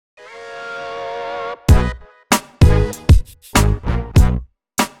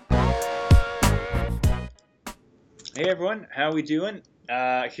Hey everyone, how we doing?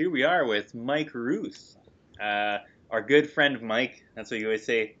 Here we are with Mike Rooth, our good friend Mike. That's what you always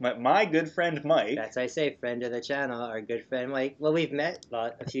say. My good friend Mike. That's I say, friend of the channel, our good friend Mike. Well, we've met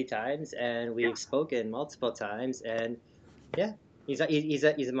a few times and we've spoken multiple times, and yeah, he's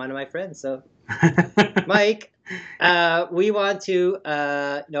one of my friends. So, Mike, we want to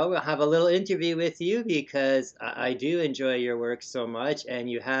have a little interview with you because I do enjoy your work so much, and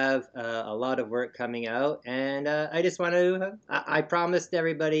you have a lot of work coming out. And I just want to. I promised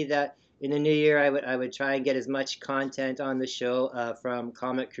everybody that in the new year I would try and get as much content on the show from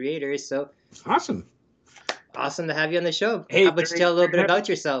comic creators. So Awesome. awesome to have you on the show. Hey, How about you tell a little bit about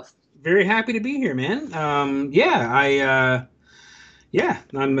yourself? Very happy to be here, man. I'm.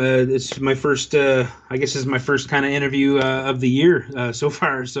 It's my first. I guess this is my first kind of interview of the year so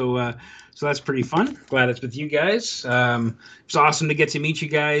far. So that's pretty fun. Glad it's with you guys. It's awesome to get to meet you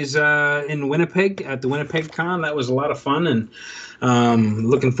guys in Winnipeg at the Winnipeg Con. That was a lot of fun, and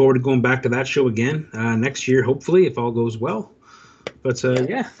looking forward to going back to that show again next year, hopefully, if all goes well. But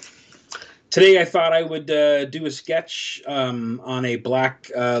yeah. Today I thought I would do a sketch on a black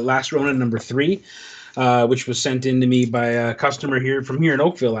Last Ronin #3, which was sent in to me by a customer from here in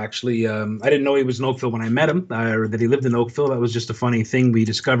Oakville, actually. I didn't know he was in Oakville when I met him, or that he lived in Oakville. That was just a funny thing we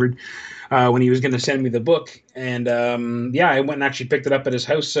discovered when he was going to send me the book. And I went and actually picked it up at his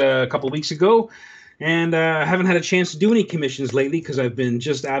house a couple of weeks ago. And I haven't had a chance to do any commissions lately because I've been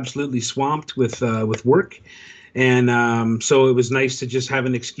just absolutely swamped with work. And so it was nice to just have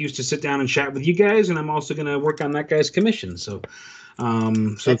an excuse to sit down and chat with you guys. And I'm also going to work on that guy's commission. So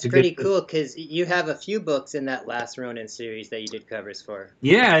that's pretty cool because you have a few books in that Last Ronin series that you did covers for.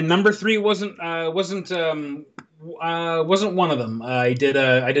 Yeah, and #3 wasn't one of them. I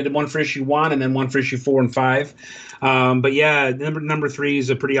did one for issue 1 and then one for issue 4 and 5. But yeah, number 3 is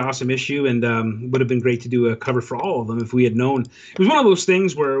a pretty awesome issue, and would have been great to do a cover for all of them if we had known. It was one of those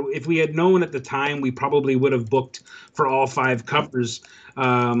things where if we had known at the time, we probably would have booked for all 5 covers.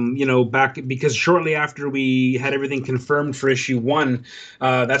 Back because shortly after we had everything confirmed for issue 1,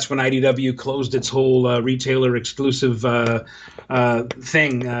 that's when IDW closed its whole retailer exclusive program,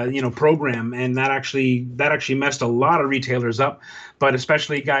 and that actually messed a lot of retailers up, but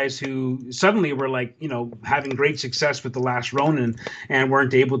especially guys who suddenly were having great success with the Last Ronin and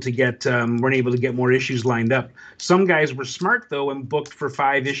weren't able to get more issues lined up. Some guys were smart though and booked for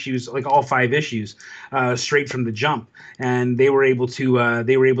 5 issues, like all 5 issues, straight from the jump, and they were able to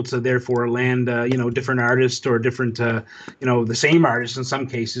therefore land different artists or different the same artist in some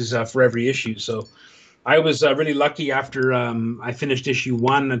cases for every issue. So I was really lucky after I finished issue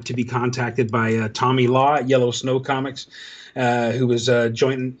 1 to be contacted by Tommy Law at Yellow Snow Comics, who was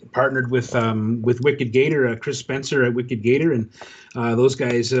joint partnered with Wicked Gator, Chris Spencer at Wicked Gator, and those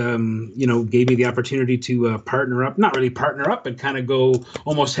guys gave me the opportunity to partner up, not really partner up, but kind of go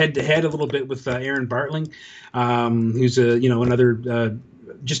almost head to head a little bit with Aaron Bartling, who's another.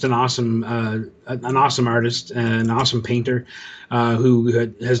 Just an awesome artist, an awesome painter, who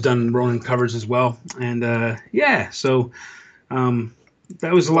has done Ronin covers as well, and so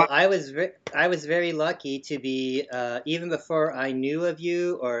that was a lot. I was very lucky to be even before I knew of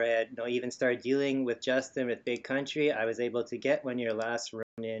you or even started dealing with Justin with Big Country. I was able to get one of your Last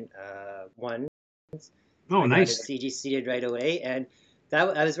Ronin ones. Oh, nice! CGC did right away, and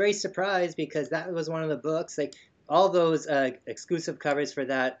I was very surprised because that was one of the books all those exclusive covers for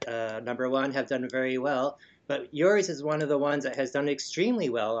that #1 have done very well, but yours is one of the ones that has done extremely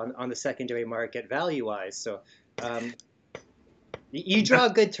well on the secondary market value-wise. So you draw a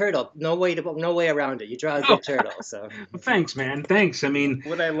good turtle. No way around it. You draw a good turtle. So thanks, man. Thanks. I mean,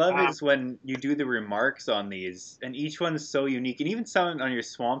 what I love is when you do the remarks on these, and each one's so unique, and even some on your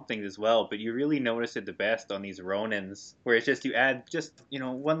Swamp Things as well. But you really notice it the best on these Ronins, where it's just you add just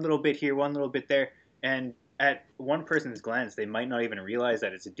one little bit here, one little bit there, and at one person's glance, they might not even realize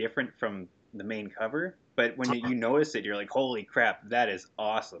that it's different from the main cover. But when you notice it, you're like, holy crap, that is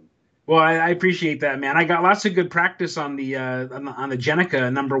awesome. Well, I appreciate that, man. I got lots of good practice on the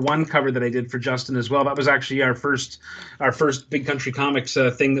Jenica #1 cover that I did for Justin as well. That was actually our first Big Country Comics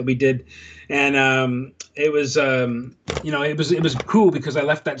thing that we did, and it was cool because I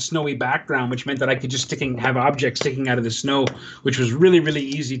left that snowy background, which meant that I could just have objects sticking out of the snow, which was really, really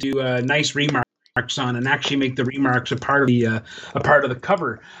easy to nice remark. remarks on, and actually make the remarks a part of the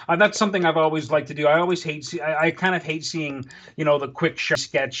cover. That's something I've always liked to do. I always I kind of hate seeing, the quick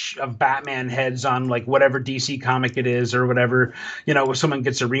sketch of Batman heads on like whatever DC comic it is or whatever, where someone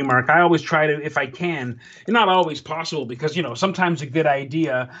gets a remark. I always try to, if I can, and not always possible, because sometimes a good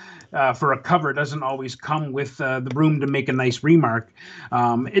idea for a cover doesn't always come with the room to make a nice remark.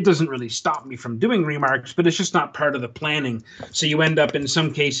 It doesn't really stop me from doing remarks, but it's just not part of the planning. So you end up in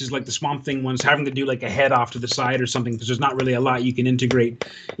some cases, like the Swamp Thing ones, having to do like a head off to the side or something, because there's not really a lot you can integrate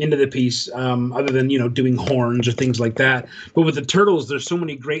into the piece other than doing horns or things like that. But with the turtles, there's so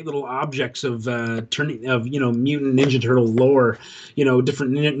many great little objects of mutant Ninja Turtle lore,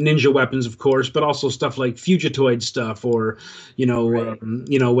 different ninja weapons, of course, but also stuff like Fugitoid stuff or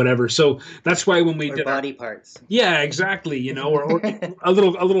whatever. So that's why when we did body parts, yeah, exactly, or a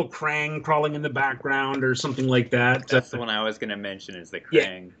little Krang crawling in the background or something like that. That's the one I was going to mention, is the Krang.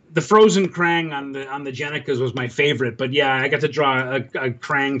 Yeah, the frozen Krang on the Jenicas was my favorite, but yeah, I got to draw a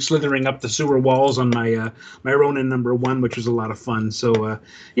Krang slithering up the sewer walls on my my Ronin #1, which was a lot of fun. So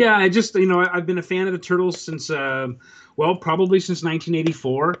yeah, I just I've been a fan of the Turtles since probably since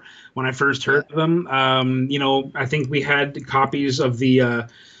 1984 when I first heard of them. I think we had copies of the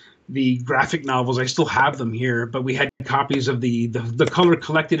graphic novels. I still have them here, but we had copies of the color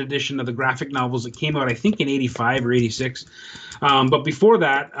collected edition of the graphic novels that came out, I think, in 85 or 86. But before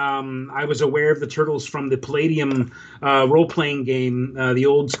that, I was aware of the Turtles from the Palladium role-playing game, the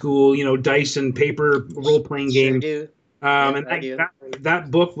old school, dice and paper role-playing game. Sure do. And that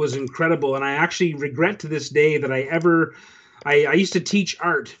book was incredible, and I actually regret to this day that I used to teach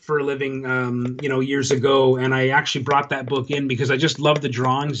art for a living, years ago, and I actually brought that book in because I just loved the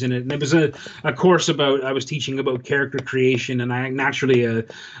drawings in it. And it was a course I was teaching about character creation, and naturally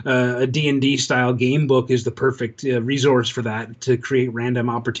a D&D style game book is the perfect resource for that, to create random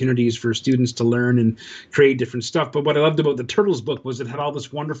opportunities for students to learn and create different stuff. But what I loved about the Turtles book was it had all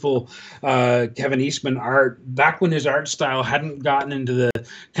this wonderful Kevin Eastman art back when his art style hadn't gotten into the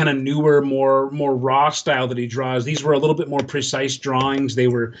kind of newer, more raw style that he draws. These were a little bit more precise drawings. They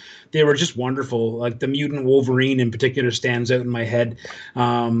were just wonderful. Like the mutant Wolverine in particular stands out in my head,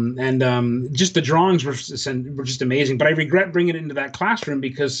 and just the drawings were just amazing. But I regret bringing it into that classroom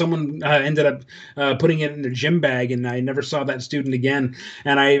because someone ended up putting it in their gym bag, and I never saw that student again.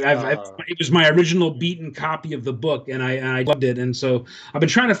 And it was my original beaten copy of the book, and I loved it. And so I've been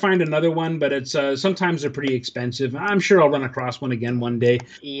trying to find another one, but it's sometimes they're pretty expensive. I'm sure I'll run across one again one day.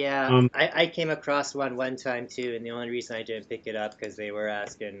 Yeah, I came across one time too, and the only reason I didn't pick it up because they were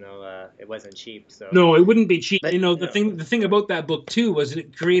asking. It wasn't cheap. So no, it wouldn't be cheap. But, the thing about that book too was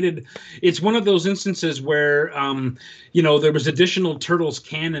it's one of those instances where there was additional Turtles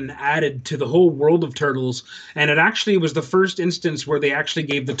canon added to the whole world of Turtles, and it actually was the first instance where they actually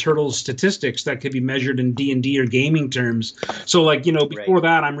gave the Turtles statistics that could be measured in D&D or gaming terms. So before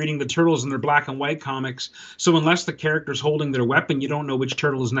that, I'm reading the Turtles in their black and white comics. So unless the character's holding their weapon, you don't know which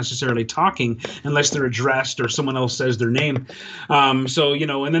turtle is necessarily talking unless they're addressed or someone else says their name.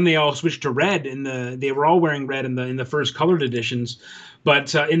 And then they all switched to red, they were all wearing red in the first colored editions.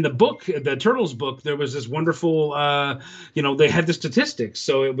 But in the book, the Turtles book, there was this wonderful, they had the statistics.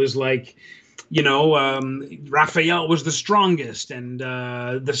 So it was like, Raphael was the strongest and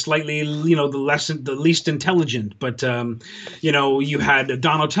the slightly, the least intelligent. But, you had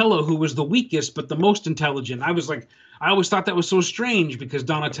Donatello, who was the weakest, but the most intelligent. I always thought that was so strange because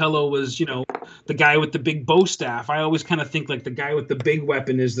Donatello was, the guy with the big bow staff. I always kind of think like the guy with the big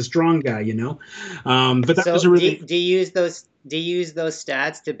weapon is the strong guy, But that was a really. Do you use those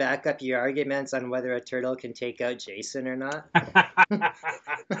stats to back up your arguments on whether a turtle can take out Jason or not?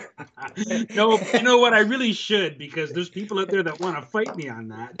 No, you know what? I really should, because there's people out there that want to fight me on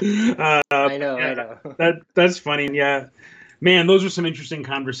that. I know. That's funny. Yeah. Man, those were some interesting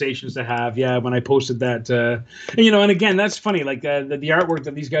conversations to have. Yeah, when I posted that, and again, that's funny. Like the artwork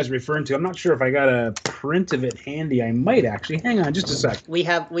that these guys are referring to, I'm not sure if I got a print of it handy. I might actually. Hang on, just a sec. We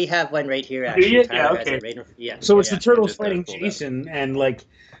have one right here. Actually, yeah, okay. So it's the Turtles fighting Jason, and like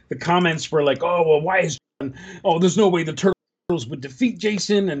the comments were like, "Oh, well, why is? Oh, there's no way the Turtles would defeat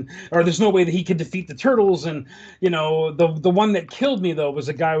Jason, or there's no way that he could defeat the Turtles." And the one that killed me though was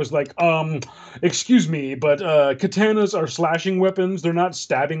a guy who was like, excuse me, but katanas are slashing weapons, they're not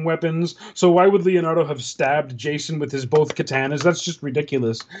stabbing weapons, so why would Leonardo have stabbed Jason with his both katanas? That's just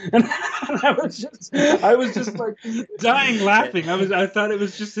ridiculous. And I was just like dying laughing. I thought it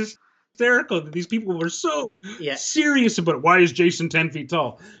was just hysterical that these people were so serious about why is Jason 10 feet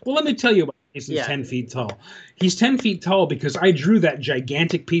tall. Well, let me tell you about Jason's 10 feet tall. He's 10 feet tall because I drew that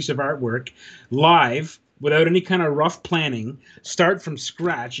gigantic piece of artwork live without any kind of rough planning, start from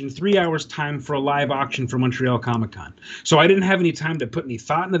scratch in 3 hours time for a live auction for Montreal Comic Con. So I didn't have any time to put any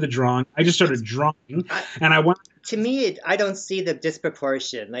thought into the drawing. I just started drawing, and I wanted. To me, I don't see the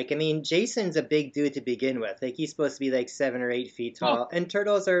disproportion. Like, I mean, Jason's a big dude to begin with. Like, he's supposed to be like 7 or 8 feet tall, and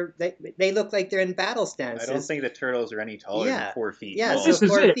turtles they look like they're in battle stances. I don't think the turtles are any taller than 4 feet. Yeah, tall. so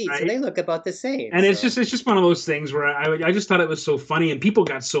 4 feet, right? So they look about the same. And it's just one of those things where I just thought it was so funny, and people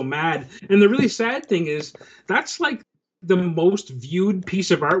got so mad. And the really sad thing is that's like the most viewed piece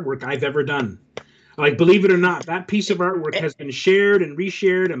of artwork I've ever done. Like, believe it or not, that piece of artwork has been shared and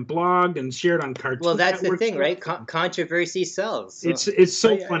reshared and blogged and shared on Cartoon Well, that's Network the thing, stuff. right? Controversy sells. So. It's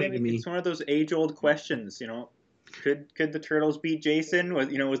so funny to me. It's one of those age-old questions, you know. Could the turtles beat Jason?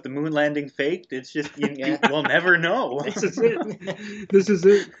 Was the moon landing faked? It's just we'll never know. This is it. This is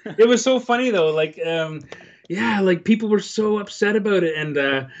it. It was so funny though. Like, like people were so upset about it,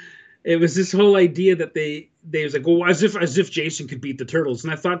 and it was this whole idea that they was like, well, as if Jason could beat the turtles.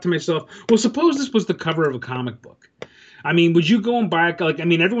 And I thought to myself, well, suppose this was the cover of a comic book. I mean, would you go and buy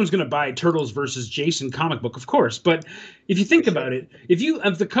everyone's going to buy Turtles versus Jason comic book, of course. But if you think about it,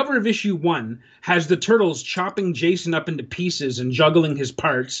 if the cover of issue 1 has the turtles chopping Jason up into pieces and juggling his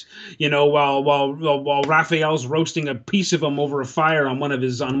parts, while Raphael's roasting a piece of him over a fire on one of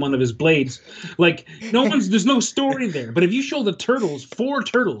his blades, like there's no story there. But if you show the turtles, 4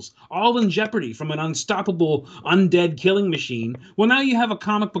 turtles, all in jeopardy from an unstoppable undead killing machine, well, now you have a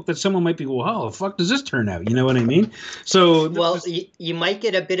comic book that someone might be, well, how the fuck does this turn out? You know what I mean? So, you might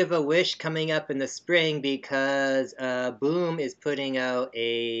get a bit of a wish coming up in the spring because Boom is putting out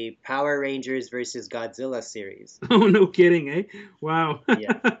a Power Rangers versus Godzilla series. Oh, no kidding, eh? Wow.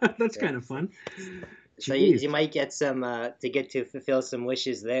 Yeah. That's kind of fun. So you might get some to fulfill some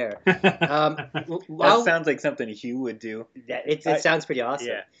wishes there. That sounds like something Hugh would do. It sounds pretty awesome.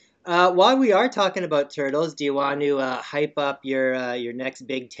 Yeah. While we are talking about turtles, do you want to hype up your next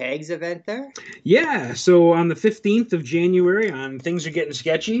big tags event there? Yeah, so on the 15th of January on Things Are Getting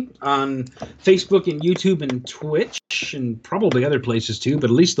Sketchy on Facebook and YouTube and Twitch and probably other places too, but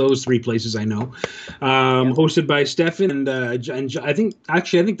at least those 3 places I know. Hosted by Stefan and I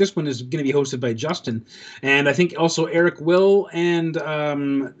think this one is going to be hosted by Justin, and I think also Eric Will and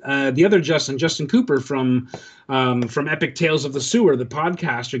the other Justin Cooper from Epic Tales of the Sewer, the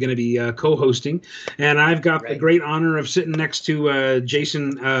podcast, are going to be co-hosting, and I've got the great honor of sitting next to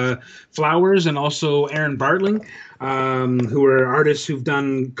Jason Flowers and also Aaron Bartling, who are artists who've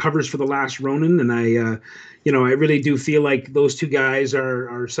done covers for The Last Ronin, and I really do feel like those 2 guys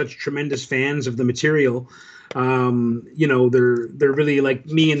are such tremendous fans of the material. They're really like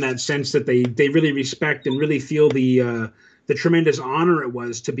me in that sense that they really respect and really feel the tremendous honor it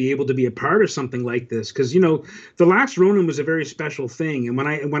was to be able to be a part of something like this, because The Last Ronin was a very special thing, and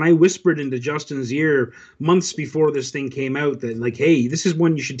when I whispered into Justin's ear months before this thing came out that, like, hey, this is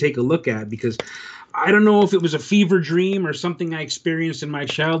one you should take a look at, because I don't know if it was a fever dream or something I experienced in my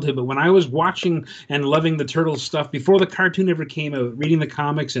childhood, but when I was watching and loving the Turtles stuff before the cartoon ever came out, reading the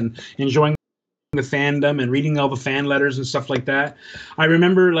comics and enjoying the fandom and reading all the fan letters and stuff like that, I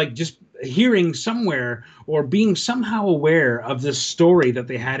remember like just hearing somewhere or being somehow aware of this story that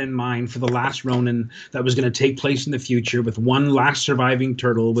they had in mind for The Last Ronin that was going to take place in the future with one last surviving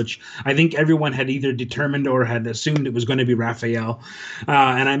turtle, which I think everyone had either determined or had assumed it was going to be Raphael.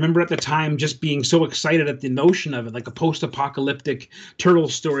 And I remember at the time just being so excited at the notion of it, like a post-apocalyptic turtle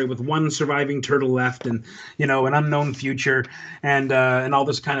story with one surviving turtle left and, an unknown future and all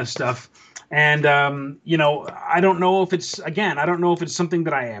this kind of stuff. And, I don't know if it's something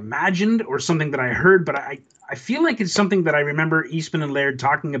that I imagined or something that I heard, but I feel like it's something that I remember Eastman and Laird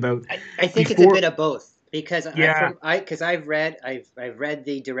talking about. I think before. it's a bit of both because I've read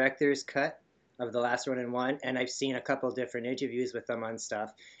the director's cut of The Last Ronin 1, and I've seen a couple different interviews with them on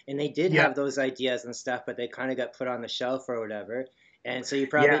stuff, and they did have those ideas and stuff, but they kind of got put on the shelf or whatever. And so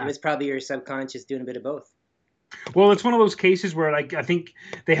it was probably your subconscious doing a bit of both. Well, it's one of those cases where, like, I think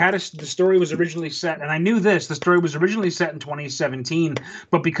they had the story was originally set, and I knew the story was originally set in 2017,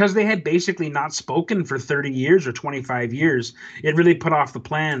 but because they had basically not spoken for 30 years or 25 years, it really put off the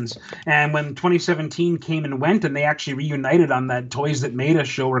plans. And when 2017 came and went, and they actually reunited on that Toys That Made Us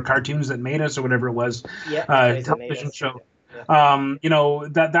show or Cartoons That Made Us or whatever it was, television show.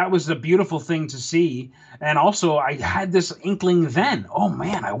 That was a beautiful thing to see. And also I had this inkling then, oh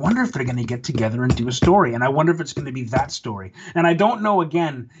man, I wonder if they're going to get together and do a story. And I wonder if it's going to be that story. And I don't know,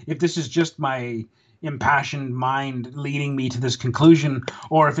 again, if this is just my impassioned mind leading me to this conclusion,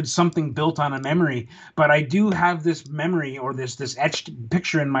 or if it's something built on a memory. But I do have this memory, or this etched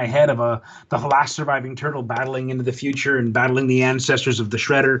picture in my head of the last surviving turtle battling into the future and battling the ancestors of the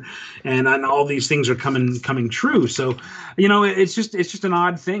Shredder, and all these things are coming true. So, it's just an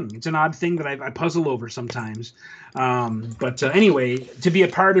odd thing. It's an odd thing that I puzzle over sometimes. But anyway, to be a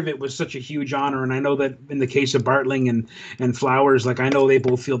part of it was such a huge honor, and I know that in the case of Bartling and Flowers, like I know they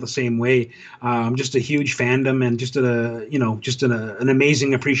both feel the same way. Just a huge fandom, and just an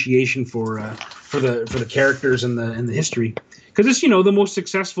amazing appreciation for the characters and the history, because it's the most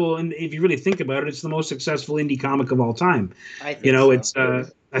successful, and if you really think about it, it's the most successful indie comic of all time. I think so. It's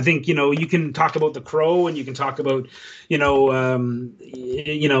I think you can talk about the Crow, and you can talk about I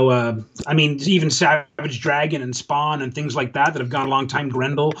mean, even Savage Dragon and Spawn and things like that have gone a long time.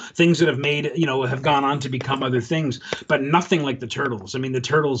 Grendel, things that have made have gone on to become other things, but nothing like the Turtles. I mean, the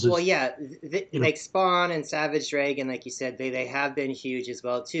Turtles is Well, yeah, like Spawn and Savage Dragon, like you said, they have been huge as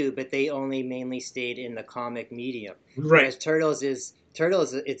well too, but they only mainly stayed in the comic medium. right. Whereas Turtles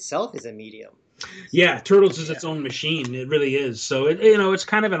itself is a medium. Yeah, Turtles is its own machine. It really is. So it's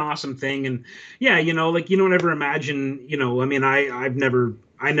kind of an awesome thing. And yeah, like you don't ever imagine, I mean, I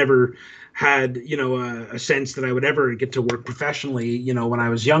never had, a sense that I would ever get to work professionally, when I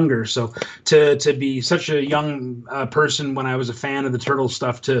was younger. So to be such a young person when I was a fan of the Turtle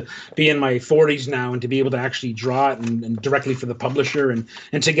stuff, to be in my 40s now and to be able to actually draw it and directly for the publisher, and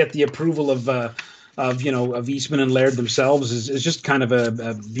to get the approval of Eastman and Laird themselves is just kind of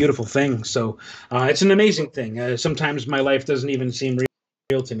a beautiful thing. So it's an amazing thing. Sometimes my life doesn't even seem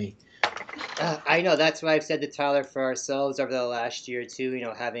real to me. I know, that's what I've said to Tyler for ourselves over the last year too.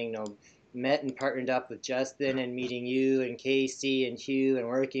 Having met and partnered up with Justin, and meeting you and Casey and Hugh, and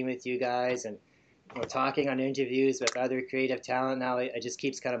working with you guys, and talking on interviews with other creative talent now, it just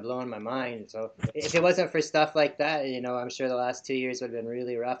keeps kind of blowing my mind. So if it wasn't for stuff like that, I'm sure the last 2 years would have been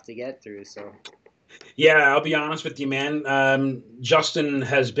really rough to get through. So. Yeah, I'll be honest with you, man. Justin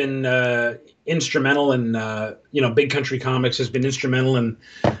has been instrumental in, Big Country Comics has been instrumental in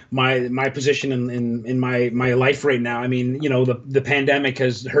my position in my life right now. I mean, the pandemic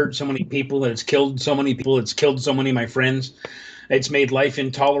has hurt so many people, and it's killed so many people. It's killed so many of my friends. It's made life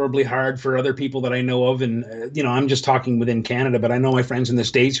intolerably hard for other people that I know of, and I'm just talking within Canada, but I know my friends in the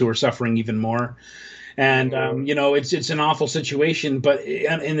States who are suffering even more. And it's an awful situation, but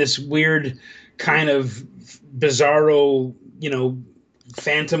in this weird kind of bizarro,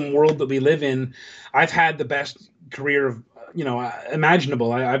 phantom world that we live in, I've had the best career of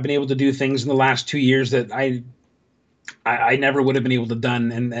imaginable. I've been able to do things in the last 2 years that I never would have been able to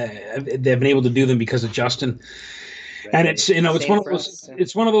done, and they've been able to do them because of Justin. Right. And it's it's Same one of for those us.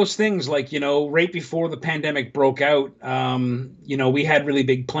 it's one of those things, like right before the pandemic broke out, we had really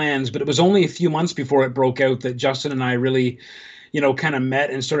big plans, but it was only a few months before it broke out that Justin and I really kind of met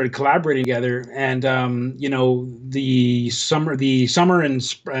and started collaborating together. And the summer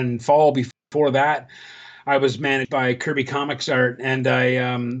and fall before that, I was managed by Kirby Comics Art, and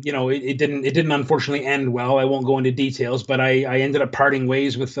it didn't unfortunately end well. I won't go into details, but I ended up parting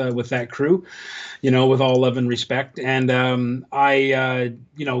ways with that crew, with all love and respect. And I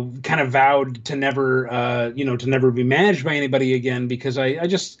kind of vowed to never be managed by anybody again, because I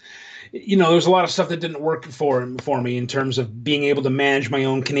just there's a lot of stuff that didn't work for me in terms of being able to manage my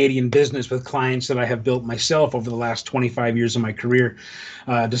own Canadian business with clients that I have built myself over the last 25 years of my career.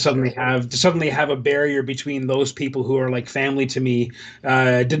 To suddenly have a barrier between those people who are like family to me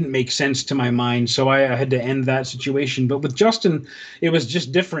didn't make sense to my mind. So I had to end that situation. But with Justin, it was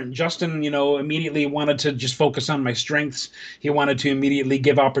just different. Justin, immediately wanted to just focus on my strengths. He wanted to immediately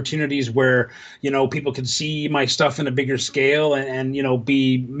give opportunities where people could see my stuff in a bigger scale, and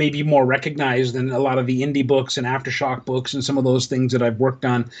be maybe more recognized than a lot of the indie books and Aftershock books and some of those things that I've worked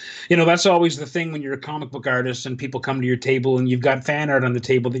on. That's always the thing when you're a comic book artist and people come to your table and you've got fan art on the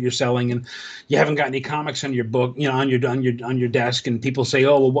table that you're selling, and you haven't got any comics on your book, on your desk, and people say,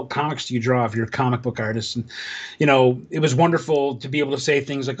 "Oh, well, what comics do you draw if you're a comic book artist?" And it was wonderful to be able to say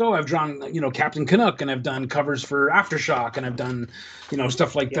things like, "Oh, I've drawn Captain Canuck, and I've done covers for Aftershock, and I've done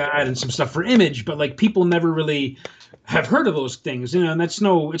stuff like that, and some stuff for Image," but like people never really have heard of those things, and it's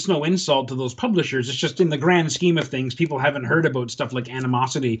no insult to those publishers. It's just in the grand scheme of things, people haven't heard about stuff like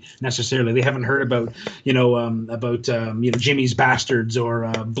Animosity necessarily. They haven't heard about Jimmy's Bastards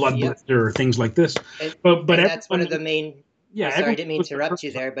or Blood Blister or things like this. But that's one of the main. Yeah, sorry, I didn't mean to interrupt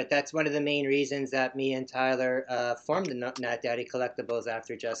you there, but that's one of the main reasons that me and Tyler formed the Nat Daddy Collectibles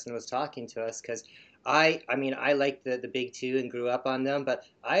after Justin was talking to us, because I liked the big two and grew up on them, but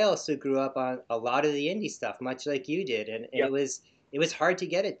I also grew up on a lot of the indie stuff, much like you did, and it was it was hard to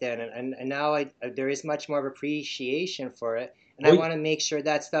get it then, and now there is much more of appreciation for it, and I Oh, want to make sure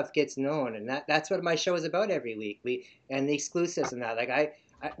that stuff gets known, and that's what my show is about every week. And the exclusives and that, like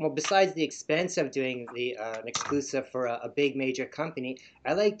well, besides the expense of doing an exclusive for a big major company,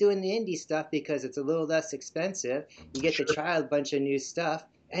 I like doing the indie stuff because it's a little less expensive. You get to sure. try a bunch of new stuff,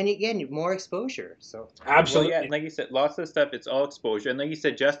 and again, more exposure. So Well, yeah, Absolutely. like you said, lots of stuff. It's all exposure, and like you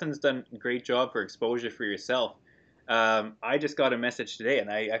said, Justin's done a great job for exposure for yourself. I just got a message today, and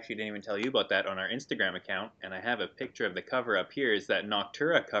I actually didn't even tell you about that on our Instagram account. And I have a picture of the cover up here. Is that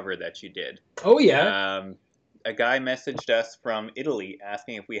Noctura cover that you did? Oh yeah. Um, a guy messaged us from Italy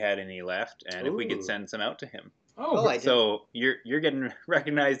asking if we had any left and if we could ooh, send some out to him. Oh, oh, I did. So you're getting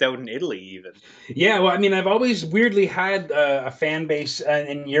recognized out in Italy even. yeah. Well, I mean, I've always weirdly had a fan base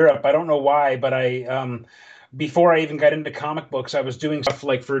in Europe. I don't know why, but before I even got into comic books, I was doing stuff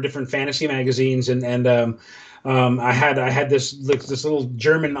like for different fantasy magazines, and I had this little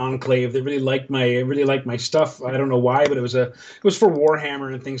German enclave that really liked my stuff. I don't know why, but it was for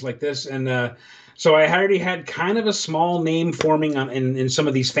Warhammer and things like this, and so I already had kind of a small name forming in some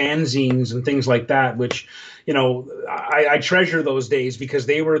of these fanzines and things like that, which I treasure those days because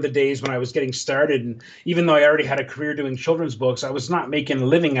they were the days when I was getting started. And even though I already had a career doing children's books, I was not making a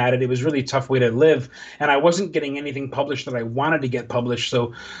living at it. It was a really tough way to live. And I wasn't getting anything published that I wanted to get published.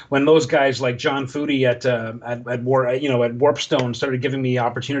 So when those guys like John Foodie at Warpstone started giving me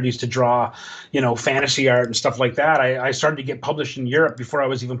opportunities to draw, fantasy art and stuff like that, I started to get published in Europe before I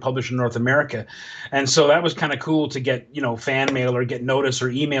was even published in North America. And so that was kind of cool to get, fan mail or get notice or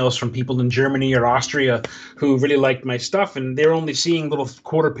emails from people in Germany or Austria who really liked my stuff, and they're only seeing little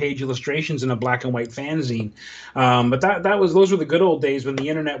quarter-page illustrations in a black and white fanzine. But those were the good old days when the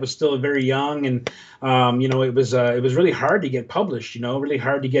internet was still very young, and it was really hard to get published. Really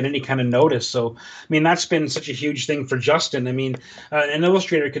hard to get any kind of notice. So I mean, that's been such a huge thing for Justin. I mean, an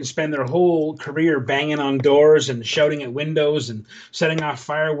illustrator can spend their whole career banging on doors and shouting at windows and setting off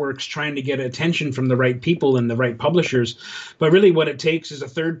fireworks trying to get attention from the right people and the right publishers. But really, what it takes is a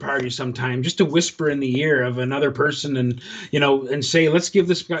third party sometimes just to whisper in the ear of another person and say, let's give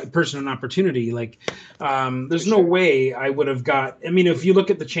this person an opportunity. Like, there's no way I would have got. I mean, if you look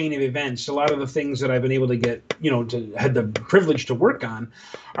at the chain of events, a lot of the things that I've been able to get, had the privilege to work on,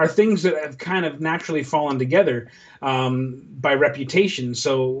 are things that have kind of naturally fallen together by reputation.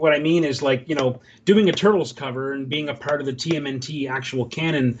 So what I mean is, like, doing a Turtles cover and being a part of the TMNT actual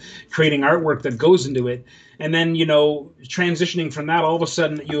canon, creating artwork that goes into it, and then transitioning from that, all of a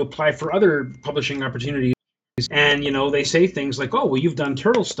sudden you apply for other publishing opportunities, and they say things like, oh, well, you've done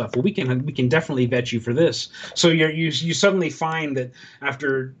turtle stuff, well, we can definitely vet you for this. So you suddenly find that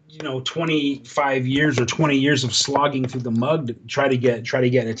after 25 years or 20 years of slogging through the mud to try to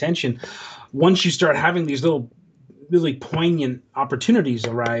get attention, once you start having these little really poignant opportunities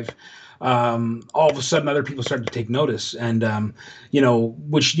arrive, all of a sudden other people started to take notice, and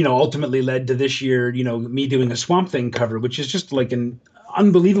which ultimately led to this year, me doing a Swamp Thing cover, which is just like an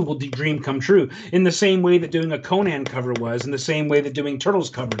unbelievable dream come true, in the same way that doing a Conan cover was, in the same way that doing Turtles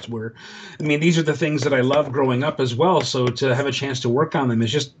covers were. I mean, these are the things that I love growing up as well, so to have a chance to work on them is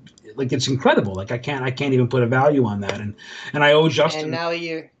just like, it's incredible. Like, I can't even put a value on that, and I owe And Justin, now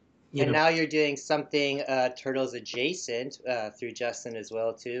you're you and know now you're doing something turtles adjacent through Justin as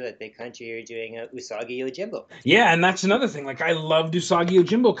well too at Big Country. You're doing Usagi Yojimbo. Yeah, and that's another thing. Like, I love Usagi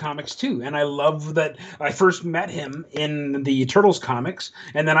Yojimbo comics too, and I love that I first met him in the Turtles comics,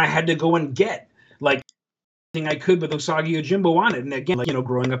 and then I had to go and get like thing I could with Usagi Yojimbo on it. And again, like,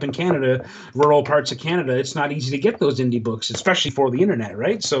 growing up in Canada, rural parts of Canada, it's not easy to get those indie books, especially for the internet,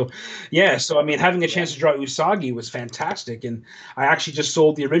 right? So, yeah. So I mean, having a Yeah. chance to draw Usagi was fantastic, and I actually just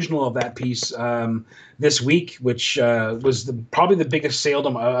sold the original of that piece this week, which was probably the biggest sale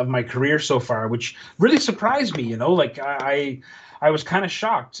of my career so far, which really surprised me. Like, I was kind of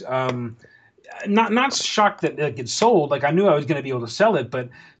shocked. Not shocked that it sold. Like, I knew I was going to be able to sell it, but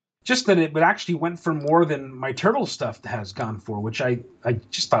just that it would actually went for more than my turtle stuff has gone for, which I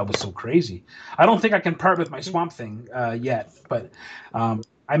just thought was so crazy. I don't think I can part with my Swamp Thing yet, but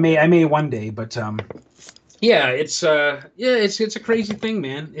I may one day. But yeah, it's a crazy thing,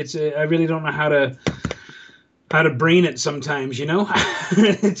 man. I really don't know how to brain it sometimes.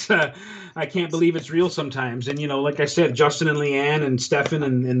 It's I can't believe it's real sometimes. And like I said, Justin and Leanne and Stefan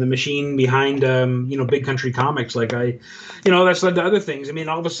and the machine behind Big Country Comics, like that's led to other things. I mean,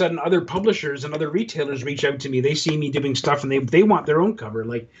 all of a sudden other publishers and other retailers reach out to me. They see me doing stuff and they want their own cover.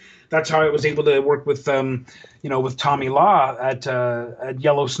 Like, that's how I was able to work with with Tommy Law at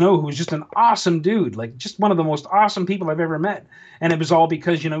Yellow Snow, who's just an awesome dude, like just one of the most awesome people I've ever met. And it was all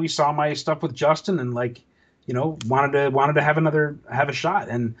because he saw my stuff with Justin, and like, wanted to have a shot,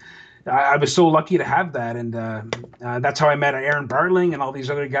 and I was so lucky to have that, and that's how I met Aaron Bartling and all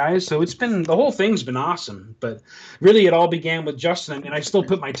these other guys. So the whole thing's been awesome. But really, it all began with Justin. I mean, I still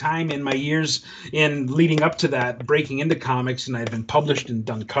put my time in, my years in leading up to that, breaking into comics, and I've been published and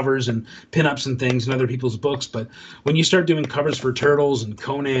done covers and pinups and things in other people's books. But when you start doing covers for Turtles and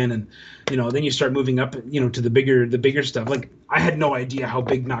Conan, and then you start moving up, to the bigger stuff. Like, I had no idea how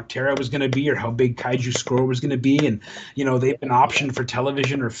big Noctera was going to be, or how big Kaiju Score was going to be, and they've been optioned for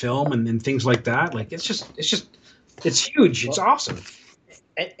television or film and things like that. Like, it's huge. It's awesome.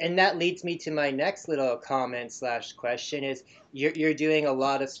 And that leads me to my next little comment / question is you're doing a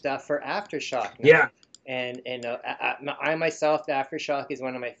lot of stuff for Aftershock now. Yeah. And I myself, the Aftershock is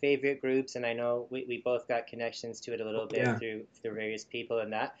one of my favorite groups, and I know we both got connections to it a little bit through various people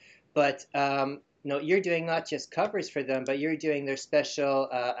and that. But you're doing not just covers for them, but you're doing their special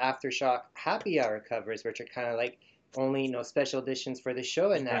Aftershock happy hour covers, which are kind of like only special editions for the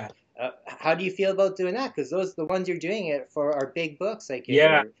show and that. How do you feel about doing that? Because the ones you're doing it for are big books, like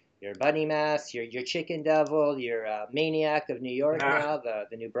your Bunny Mask, your Chicken Devil, your Maniac of New York now,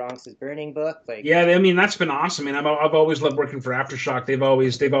 the New Bronx is Burning book. Like, I mean, that's been awesome. And I've always loved working for Aftershock. They've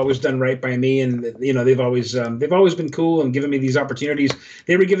always done right by me, and they've always been cool and given me these opportunities.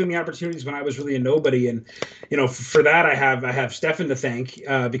 They were giving me opportunities when I was really a nobody, and for that I have Stefan to thank,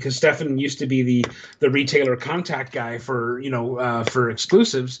 because Stefan used to be the retailer contact guy for for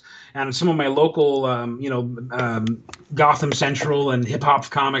exclusives, and some of my local Gotham Central and hip hop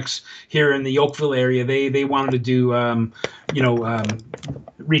comics here in the Oakville area, they wanted to do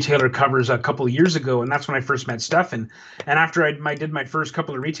retailer covers a couple of years ago, and that's when I first met Stefan. And after I did my first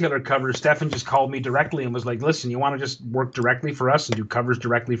couple of retailer covers, Stefan just called me directly and was like, "Listen, you want to just work directly for us and do covers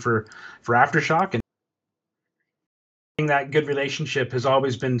directly for Aftershock?" And that good relationship has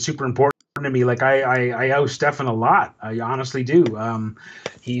always been super important to me. Like, I owe Stefan a lot. I honestly do.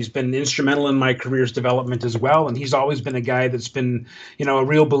 He's been instrumental in my career's development as well, and he's always been a guy that's been, a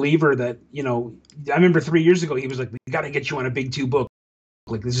real believer that, I remember 3 years ago he was like, "We got to get you on a big 2 book.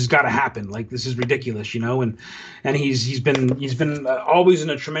 Like, this has got to happen. Like, this is ridiculous," and he's been always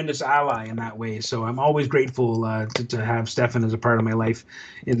a tremendous ally in that way. So I'm always grateful to have Stefan as a part of my life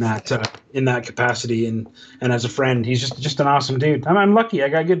in that capacity, and as a friend. He's just an awesome dude. I'm lucky. I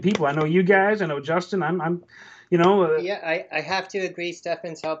got good people. I know you guys. I know Justin. I have to agree.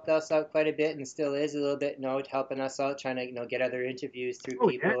 Stefan's helped us out quite a bit, and still is a little bit, helping us out, trying to get other interviews through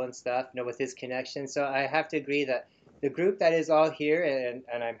people and stuff, with his connections. So I have to agree that the group that is all here,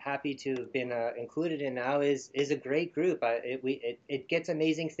 and I'm happy to have been included in now, is a great group. It gets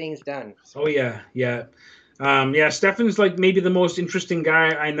amazing things done. So. Oh yeah. Stefan's like maybe the most interesting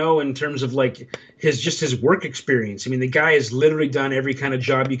guy I know in terms of like his work experience. I mean, the guy has literally done every kind of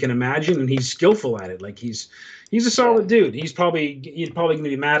job you can imagine, and he's skillful at it. Like, he's a solid dude. He's probably going to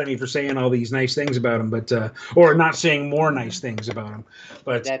be mad at me for saying all these nice things about him, but or not saying more nice things about him.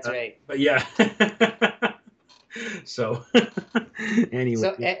 But that's right. But yeah. So anyway.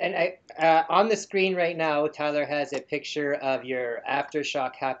 So and I on the screen right now, Tyler has a picture of your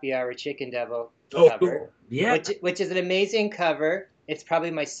Aftershock Happy Hour Chicken Devil cover. Cool. Yeah. Which is an amazing cover. It's probably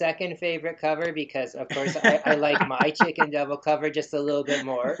my second favorite cover because, of course, I like my Chicken Devil cover just a little bit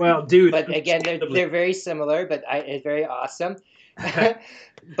more. Well, dude. But again, they're very similar, but it's very awesome.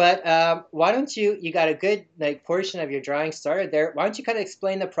 But why don't you got a good portion of your drawing started there. Why don't you kind of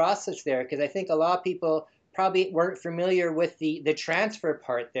explain the process there? Because I think a lot of people probably weren't familiar with the transfer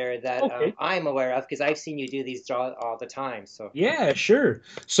part there that I'm aware of, because I've seen you do these draws all the time. So yeah, sure.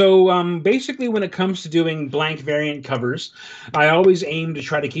 So basically, when it comes to doing blank variant covers, I always aim to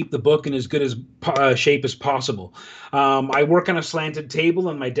try to keep the book in as good as shape as possible. I work on a slanted table,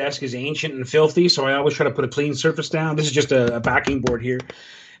 and my desk is ancient and filthy, so I always try to put a clean surface down. This is just a backing board here,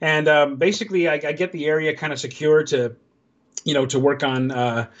 and basically, I get the area kind of secure to work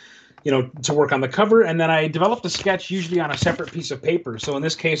on. To work on the cover, and then I developed a sketch usually on a separate piece of paper. So in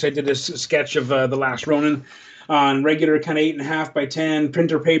this case, I did a sketch of The Last Ronin on regular kind of 8.5 by 10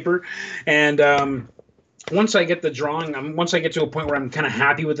 printer paper, and once I get the drawing, once I get to a point where I'm kind of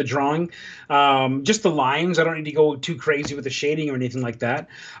happy with the drawing, just the lines, I don't need to go too crazy with the shading or anything like that.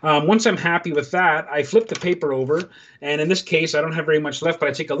 Once I'm happy with that, I flip the paper over, and in this case, I don't have very much left, but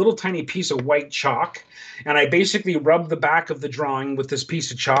I take a little tiny piece of white chalk, and I basically rub the back of the drawing with this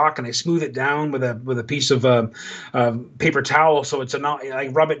piece of chalk, and I smooth it down with a piece of paper towel, so I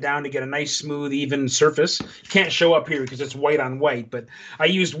rub it down to get a nice, smooth, even surface. Can't show up here because it's white on white, but I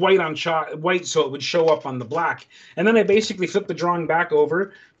used white so it would show up on the black. And then I basically flip the drawing back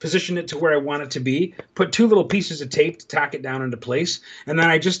over, position it to where I want it to be, put 2 little pieces of tape to tack it down into place, and then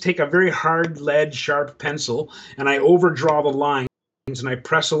I just take a very hard lead sharp pencil and I overdraw the line and I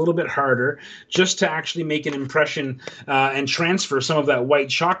press a little bit harder just to actually make an impression and transfer some of that white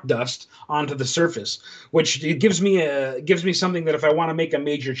chalk dust onto the surface, which it gives me something that if I want to make a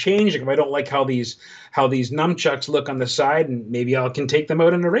major change, like if I don't like how these nunchucks look on the side, and maybe I can take them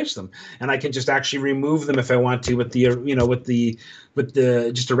out and erase them, and I can just actually remove them if I want to with the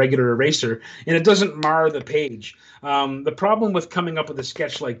just a regular eraser, and it doesn't mar the page. The problem with coming up with a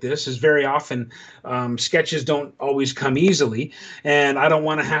sketch like this is very often sketches don't always come easily, and I don't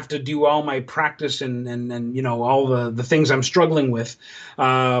want to have to do all my practice and all the things I'm struggling with.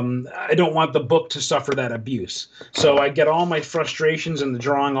 I don't want the book to suffer that abuse. So I get all my frustrations in the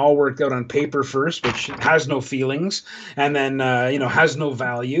drawing all worked out on paper first, which has no feelings, and then has no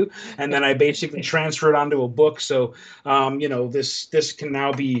value, and then I basically transfer it onto a book. So this can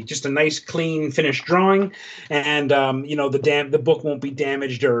now be just a nice, clean, finished drawing, and the book won't be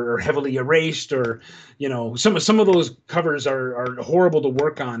damaged or heavily erased, or some of those covers are horrible to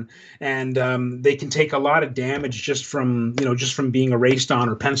work on, and they can take a lot of damage just from being erased on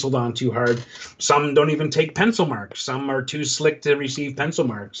or penciled on too hard. Some don't even take pencil marks. Some are too slick to receive pencil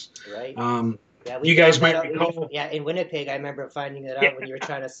marks. Right. Yeah, you guys might recall. Yeah, in Winnipeg, I remember finding it out when you were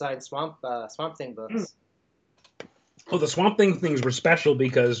trying to sign Swamp Thing books. Well, the Swamp Thing things were special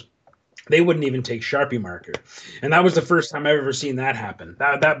because they wouldn't even take Sharpie marker, and that was the first time I've ever seen that happen.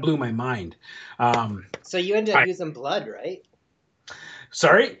 That blew my mind. So you ended up using blood, right?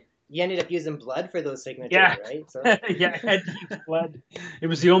 Sorry? You ended up using blood for those signatures, right? So. Yeah, I had to use blood. It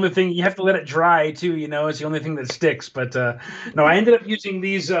was the only thing. You have to let it dry too. It's the only thing that sticks. But no, I ended up using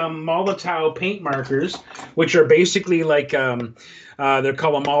these Molotov paint markers, which are basically like they're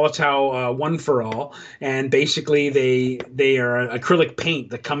called a Molotov One for All, and basically they are acrylic paint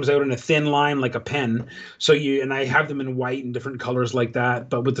that comes out in a thin line like a pen. So I have them in white and different colors like that.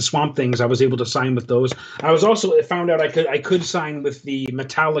 But with the Swamp Things, I was able to sign with those. I was also found out I could sign with the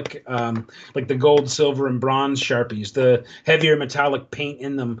metallic. Like the gold, silver, and bronze Sharpies. The heavier metallic paint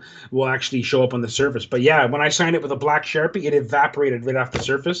in them will actually show up on the surface. But yeah, when I signed it with a black Sharpie, it evaporated right off the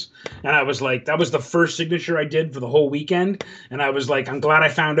surface. And I was like, that was the first signature I did for the whole weekend. And I was like, I'm glad I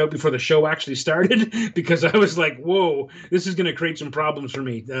found out before the show actually started, because I was like, whoa, this is going to create some problems for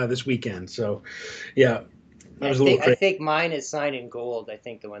me this weekend. So yeah. I think mine is signed in gold. I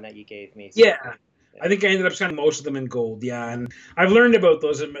think the one that you gave me. So. Yeah. I think I ended up signing most of them in gold. Yeah, and I've learned about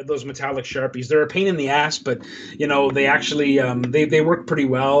those metallic Sharpies. They're a pain in the ass, but they actually they work pretty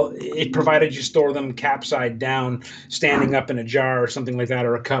well. It provided you store them capside down, standing up in a jar or something like that,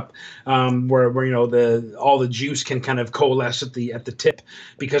 or a cup, where all the juice can kind of coalesce at the tip,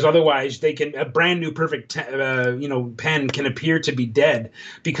 because otherwise a brand new perfect pen can appear to be dead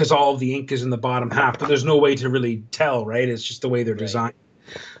because all of the ink is in the bottom half, but there's no way to really tell, right? It's just the way they're designed.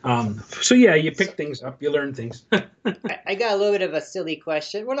 So yeah, you pick things up, you learn things. I got a little bit of a silly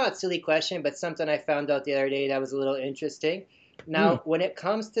question. Well, not silly question, but something I found out the other day that was a little interesting. Now, when it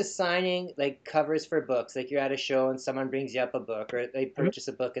comes to signing like covers for books, like you're at a show and someone brings you up a book, or they purchase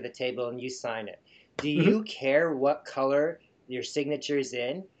a book at the table and you sign it, do you care what color your signature's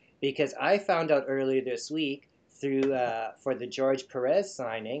in? Because I found out earlier this week through for the George Perez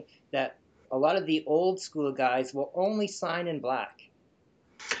signing that a lot of the old school guys will only sign in black.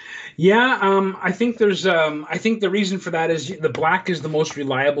 Yeah, I think there's. I think the reason for that is the black is the most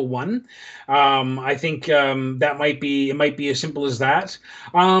reliable one. I think that might be. It might be as simple as that.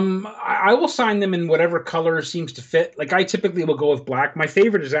 I will sign them in whatever color seems to fit. Like I typically will go with black. My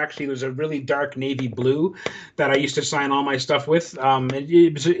favorite is actually there's a really dark navy blue that I used to sign all my stuff with.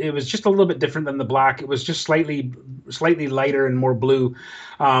 It was just a little bit different than the black. It was just slightly lighter and more blue.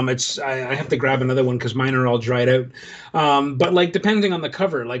 I have to grab another one because mine are all dried out. But like depending on the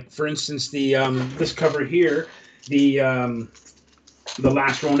cover, like for instance, the this cover here, the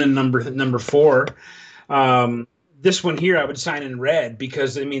Last Ronin number 4. This one here I would sign in red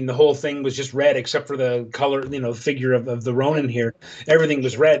because the whole thing was just red except for the color, figure of the Ronin here. Everything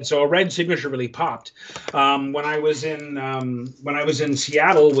was red, so a red signature really popped. When I was in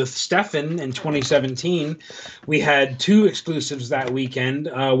Seattle with Stefan in 2017, we had 2 exclusives that weekend.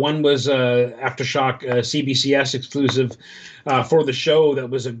 One was Aftershock CBCS exclusive for the show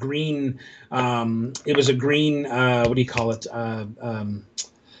that was a green. It was a green. What do you call it?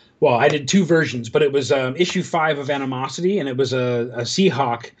 Well, I did 2 versions, but it was issue 5 of Animosity, and it was a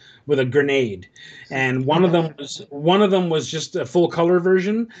Seahawk with a grenade, and one of them was just a full color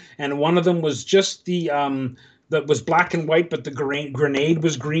version, and one of them was just the that was black and white, but the grenade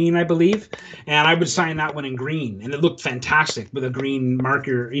was green, I believe. And I would sign that one in green, and it looked fantastic with a green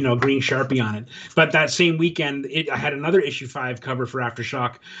marker, green Sharpie on it. But that same weekend, I had another issue 5 cover for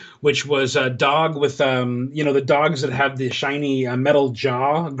Aftershock, which was a dog with, the dogs that have the shiny metal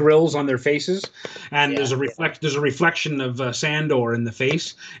jaw grills on their faces, and there's a reflection of Sandor in the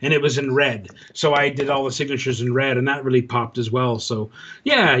face, and it was in red. So I did all the signatures in red, and that really popped as well. So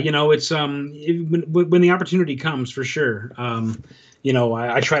yeah, it's when the opportunity comes, for sure.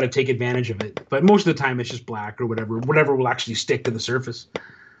 I try to take advantage of it, but most of the time it's just black or whatever will actually stick to the surface.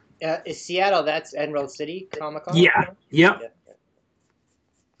 Is Seattle? That's Emerald City Comic Con. Yeah.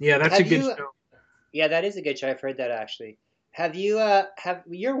 That's a good show. Yeah, that is a good show. I've heard that actually. Have you have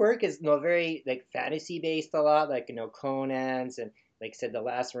your work is very like fantasy based a lot, like Conan's and like I said the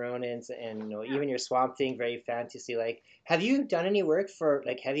Last Ronins and even your Swamp Thing, very fantasy like. Have you done any work for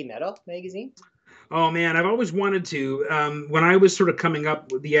like Heavy Metal magazine? Oh man, I've always wanted to. When I was sort of coming up,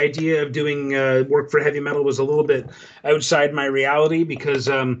 the idea of doing work for Heavy Metal was a little bit outside my reality because,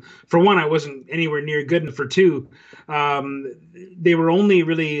 for one, I wasn't anywhere near good, and for two, they were only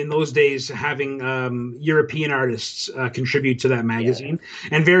really in those days having European artists contribute to that magazine,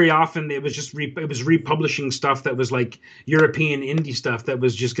 and very often it was just it was republishing stuff that was like European indie stuff that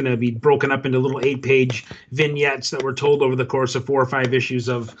was just going to be broken up into little 8-page vignettes that were told over the course of 4 or 5 issues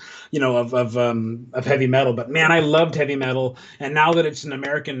of Heavy Metal. But man, I loved Heavy Metal, and now that it's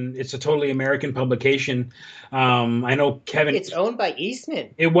a totally American publication. I know Kevin. It's owned by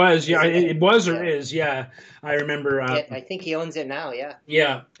Eastman. It was, yeah. It was or is, yeah. I remember. I think he owns it now, yeah.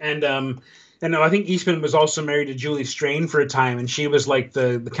 Yeah, and I think Eastman was also married to Julie Strain for a time, and she was like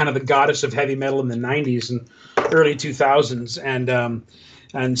the kind of the goddess of heavy metal in the '90s and early 2000s,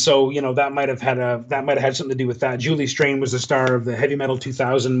 and so that might have had something to do with that. Julie Strain was the star of the Heavy Metal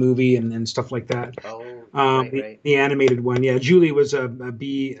 2000 movie and stuff like that. Oh, right. The animated one. Yeah, Julie was a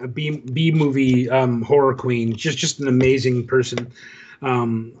B movie horror queen. Just an amazing person.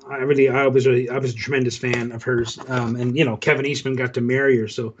 I was a tremendous fan of hers. And Kevin Eastman got to marry her,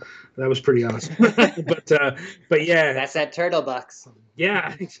 so that was pretty awesome. but yeah, that's that turtle bucks.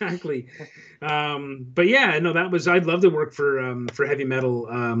 Yeah, exactly. But yeah, no, I'd love to work for Heavy Metal.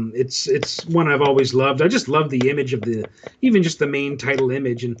 It's one I've always loved. I just love the image of even just the main title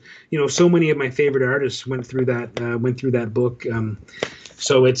image, and so many of my favorite artists went through that book.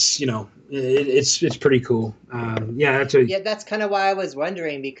 So it's it's pretty cool. That's kind of why I was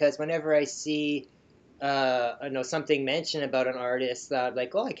wondering, because whenever I see something mentioned about an artist,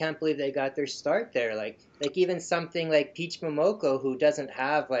 like, oh, I can't believe they got their start there. Like even something like Peach Momoko, who doesn't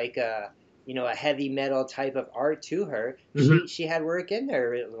have like a heavy metal type of art to her. Mm-hmm. She had work in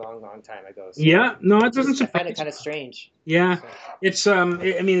there a long time ago. So yeah, no, it doesn't surprise. I find it kind of strange. Yeah, so. It's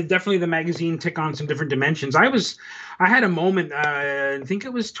definitely the magazine took on some different dimensions. I had a moment, I think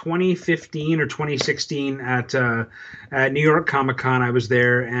it was 2015 or 2016 at New York Comic Con. I was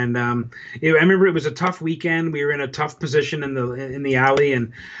there, and I remember it was a tough weekend. We were in a tough position in the alley,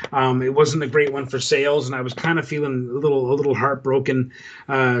 and it wasn't a great one for sales. And I was kind of feeling a little heartbroken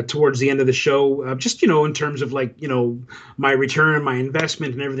towards the end of the show, just in terms of like my return, my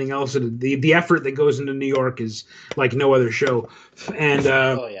investment, and everything else. The effort that goes into New York is like no other show. And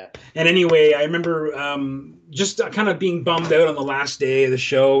and anyway, I remember just kind of being bummed out on the last day of the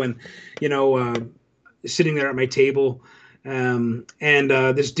show, and sitting there at my table, and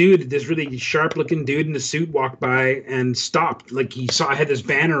this really sharp looking dude in a suit walked by and stopped. Like he saw I had this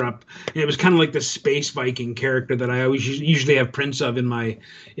banner up, and it was kind of like the space Viking character that I always usually have prints of in my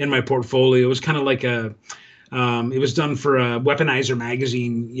portfolio. It was kind of like it was done for a Weaponizer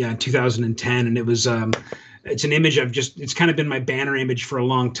magazine, 2010, and it was it's an image it's kind of been my banner image for a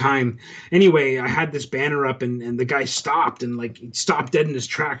long time. Anyway, I had this banner up, and the guy stopped, and like he stopped dead in his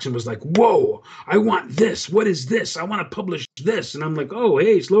tracks and was like, "Whoa, I want this. What is this? I want to publish this." And I'm like, "Oh,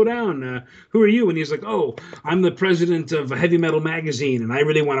 hey, slow down. Who are you?" And he's like, "Oh, I'm the president of Heavy Metal magazine, and I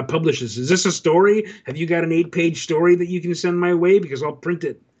really want to publish this. Is this a story? Have you got an 8-page story that you can send my way? Because I'll print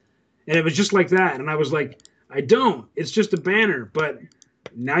it." And it was just like that. And I was like, "I don't. It's just a banner, but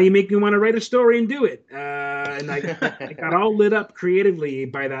now you make me want to write a story and do it." And I got all lit up creatively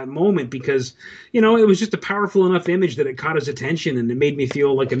by that moment, because it was just a powerful enough image that it caught his attention, and it made me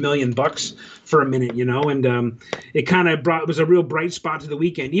feel like $1 million for a minute, and it kind of was a real bright spot to the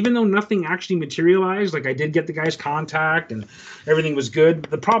weekend, even though nothing actually materialized. Like I did get the guy's contact and everything was good.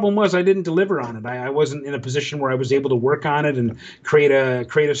 The problem was I didn't deliver on it. I wasn't in a position where I was able to work on it and create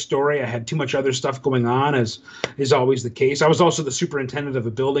a story. I had too much other stuff going on, as is always the case. I was also the superintendent of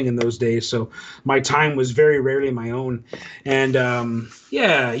a building in those days, so my time was very rarely my own. And it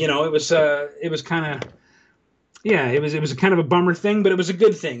was kind of Yeah, it was a kind of a bummer thing, but it was a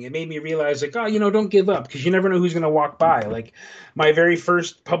good thing. It made me realize, like, oh, don't give up, because you never know who's going to walk by. Like, my very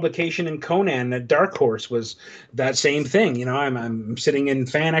first publication in Conan at Dark Horse was that same thing. I'm sitting in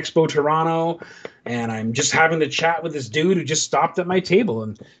Fan Expo Toronto, and I'm just having to chat with this dude who just stopped at my table,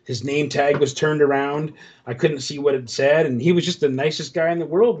 and his name tag was turned around. I couldn't see what it said, and he was just the nicest guy in the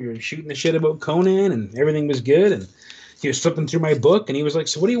world. We were shooting the shit about Conan, and everything was good, and he was flipping through my book, and he was like,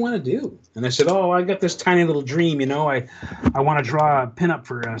 "So what do you want to do?" And I said, "Oh, I got this tiny little dream. I want to draw a pinup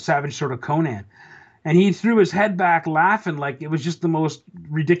for Savage Sword of Conan." And he threw his head back laughing like it was just the most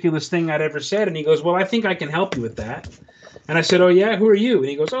ridiculous thing I'd ever said. And he goes, "Well, I think I can help you with that." And I said, "Oh, yeah, who are you?" And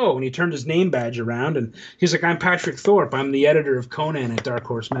he goes, "Oh," and he turned his name badge around, and he's like, "I'm Patrick Thorpe. I'm the editor of Conan at Dark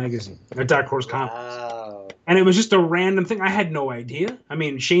Horse Magazine, or Dark Horse Comics." Wow. And it was just a random thing. I had no idea. I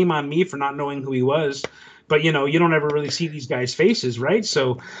mean, shame on me for not knowing who he was. But you don't ever really see these guys' faces, right?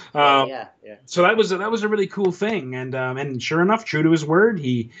 So, Yeah, yeah. so that was a really cool thing. And sure enough, true to his word,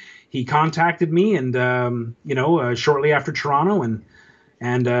 he contacted me, and shortly after Toronto, and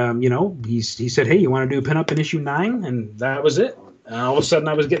he said, "Hey, you want to do a pinup in issue 9?" And that was it. All of a sudden,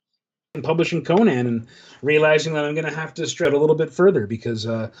 I was getting publishing Conan and realizing that I'm going to have to stretch a little bit further, because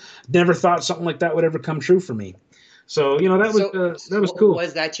never thought something like that would ever come true for me. So that was cool.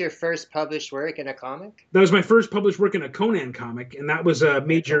 Was that your first published work in a comic? That was my first published work in a Conan comic, and that was a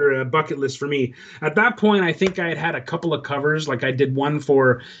major bucket list for me. At that point, I think I had a couple of covers. Like, I did one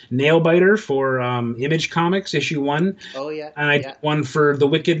for Nailbiter for Image Comics issue 1, Oh yeah, and I did one for The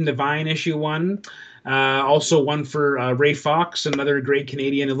Wicked and Divine issue 1. Also one for Ray Fox, another great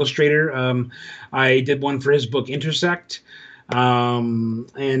Canadian illustrator. I did one for his book Intersect. And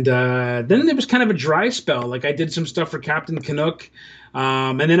then there was kind of a dry spell. Like, I did some stuff for Captain Canuck.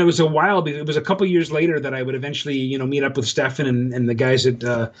 And then it was a while. It was a couple years later that I would eventually, meet up with Stefan and the guys at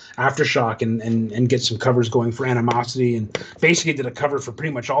Aftershock and get some covers going for Animosity, and basically did a cover for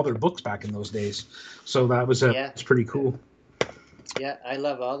pretty much all their books back in those days. So that was it's pretty cool. Yeah, I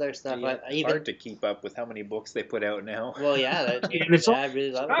love all their stuff. It's hard to keep up with how many books they put out now. Well, yeah, I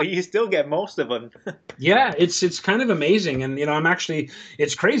really love it. But you still get most of them. Yeah, it's kind of amazing, and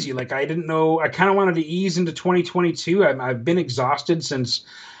it's crazy. Like, I didn't know. I kind of wanted to ease into 2022. I've been exhausted since.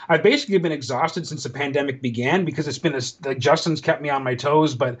 I've basically been exhausted since the pandemic began, because it's been like Justin's kept me on my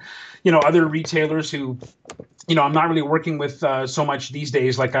toes, but other retailers who I'm not really working with so much these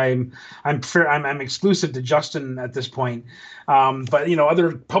days. Like, I'm exclusive to Justin at this point. But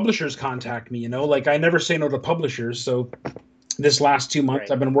other publishers contact me. Like, I never say no to publishers. So this last 2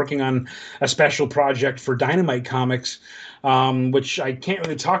 months, I've been working on a special project for Dynamite Comics, which I can't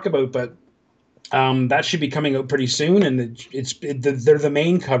really talk about, but that should be coming out pretty soon, and they're the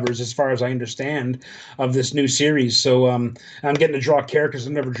main covers, as far as I understand, of this new series. So I'm getting to draw characters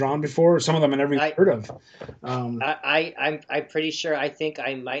I've never drawn before. Some of them I never even heard of. I'm pretty sure. I think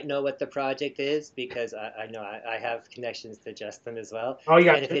I might know what the project is, because I know I have connections to Justin as well. Oh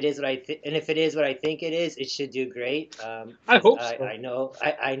yeah. And if it is what I think it is, it should do great. I hope so. I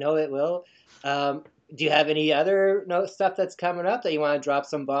know it will. Do you have any other stuff that's coming up that you want to drop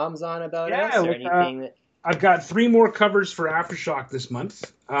some bombs on about us, or anything? I've got 3 more covers for Aftershock this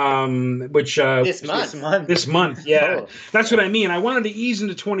month. Which this month, yeah. Oh. That's what I mean. I wanted to ease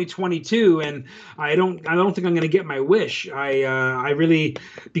into 2022, and I don't think I'm going to get my wish. I really,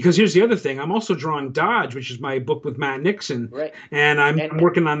 because here's the other thing. I'm also drawing Dodge, which is my book with Matt Nixon, right? And I'm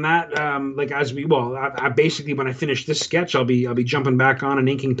working on that. I basically, when I finish this sketch, I'll be jumping back on and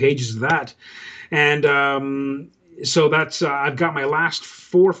inking pages of that. And so that's I've got my last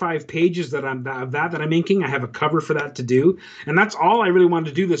 4 or 5 pages that I'm inking. I have a cover for that to do, and that's all I really wanted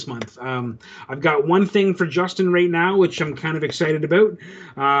to do this month. I've got one thing for Justin right now, which I'm kind of excited about,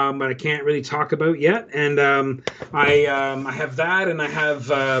 but I can't really talk about yet. And I have that, and I have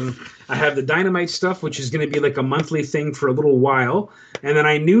the Dynamite stuff, which is going to be like a monthly thing for a little while. And then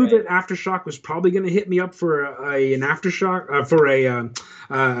I knew that Aftershock was probably going to hit me up for an Aftershock for a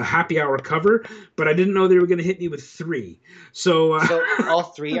happy hour cover, but I didn't know they were going to hit me with 3. So all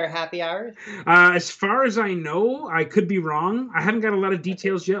 3 are happy hours? As far as I know, I could be wrong. I haven't got a lot of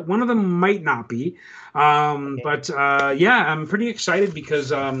details yet. One of them might not be. But yeah, I'm pretty excited,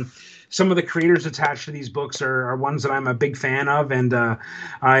 because some of the creators attached to these books are ones that I'm a big fan of, and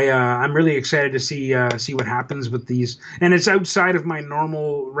I'm really excited to see what happens with these. And it's outside of my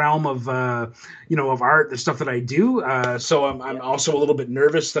normal realm of of art, the stuff that I do. So I'm also a little bit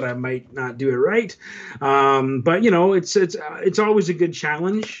nervous that I might not do it right. But it's always a good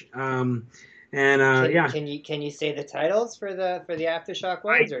challenge. And yeah, Can you say the titles for the aftershock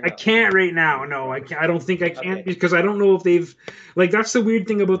ones or I no? can't right now. No, I can't. I don't think I can Okay. because I don't know if they've like that's the weird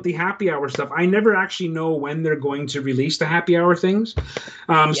thing about the happy hour stuff. I never actually know when they're going to release the happy hour things. So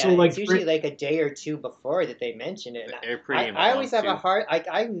Yeah, it's like usually like a day or two before that they mention it. And They're I, pretty I always have a impromptu. hard like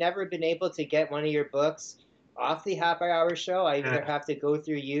I've never been able to get one of your books off the happy hour show. I either uh, have to go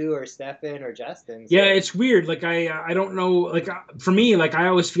through you or Stefan or Justin. yeah, So it's weird. Like I don't know. Like for me, like I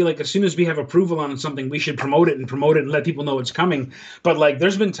always feel like as soon as we have approval on something, we should promote it and let people know it's coming. But like,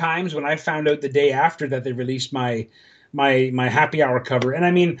 there's been times when I found out the day after that they released my happy hour cover, and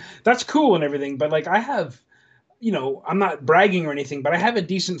I mean that's cool and everything. But like, I have I'm not bragging or anything, but I have a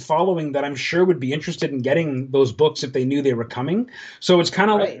decent following that I'm sure would be interested in getting those books if they knew they were coming. So it's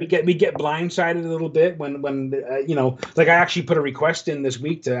kind of like right. we get blindsided a little bit when like I actually put a request in this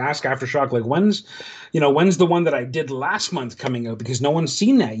week to ask Aftershock like when's the one that I did last month coming out because no one's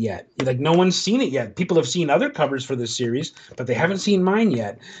seen that yet. Like no one's seen it yet. People have seen other covers for this series, but they haven't seen mine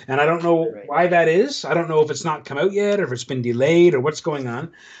yet, and I don't know Right. why that is. I don't know if it's not come out yet or if it's been delayed or what's going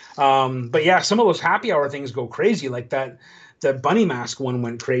on. But yeah, some of those happy hour things go crazy, like that. The bunny mask one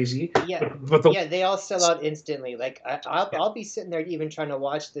went crazy, Yeah. but the Yeah, they all sell out instantly. Like I'll be sitting there even trying to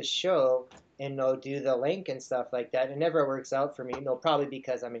watch the show and do the link and stuff like that. It never works out for me. Probably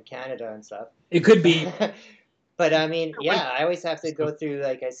because I'm in Canada and stuff. it could be But I mean, like yeah, I always have to go through,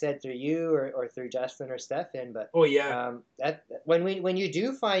 like I said, through you or through Justin or Stefan. But oh yeah, that when you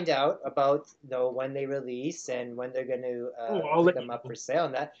do find out about when they release and when they're going to I'll put let them you up know. for sale,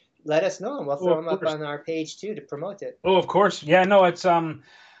 and that let us know, and we'll Oh throw of them up course, on our page too to promote it. oh of course, yeah. No, it's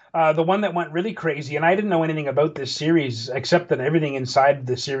the one that went really crazy, and I didn't know anything about this series except that everything inside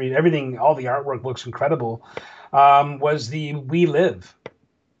the series, everything, all the artwork looks incredible. Was the We Live,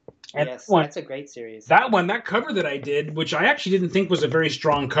 and Yes, that's a great series. that cover that I did, which I actually didn't think was a very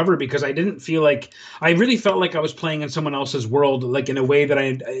strong cover because I didn't feel like I really felt like I was playing in someone else's world, like in a way that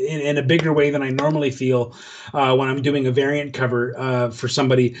in a bigger way than I normally feel when I'm doing a variant cover for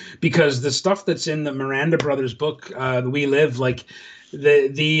somebody. Because the stuff that's in the Miranda Brothers book, We Live, like the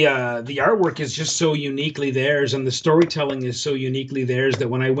artwork is just so uniquely theirs, and the storytelling is so uniquely theirs that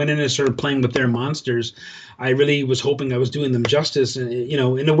when I went in and started playing with their monsters, I really was hoping I was doing them justice, and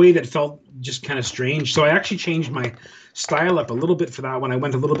in a way that felt just kind of strange. So I actually changed my style up a little bit for that one. I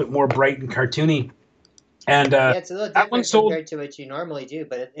went a little bit more bright and cartoony, and Yeah, it's a little that one different sold. compared to what you normally do,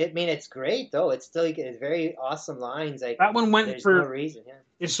 but I mean, it's great though. It's still it's very awesome lines. Like That one went there's no for. reason. Yeah.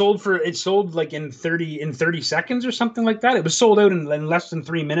 It sold like in 30 seconds or something like that. It was sold out in less than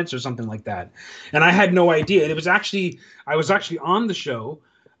 3 minutes or something like that, and I had no idea. It was actually I was actually on the show,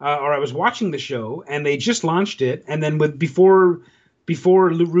 or I was watching the show, and they just launched it, and then before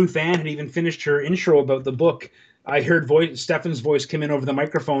Ruth Ann had even finished her intro about the book, I heard Stefan's voice come in over the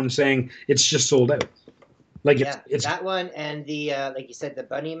microphone saying it's just sold out. Like Yeah, it's that one and the like you said, the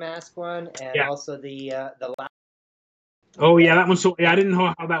bunny mask one, and yeah. also the last. Oh yeah, Yeah, that one. So yeah, I that didn't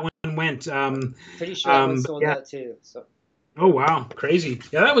know how that one went. pretty sure that one's But sold yeah. out too. So Oh wow, crazy.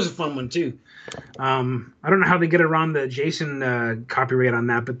 Yeah, that was a fun one too. I don't know how they get around the Jason copyright on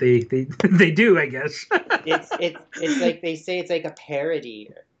that, but they they do, I guess. it's like they say it's like a parody.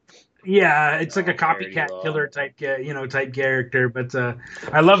 Yeah, it's like a Oh, parody copycat law. killer type character. But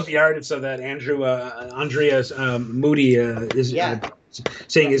I love the artist of that Andreas Moody is Yeah,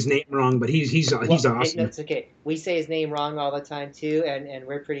 saying yeah. his name wrong, but he's Well, no, awesome. it's okay. We say his name wrong all the time too, and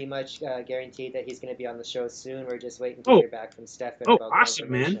we're pretty much guaranteed that he's going to be on the show soon. We're just waiting to Oh hear back from Stefan oh, about awesome,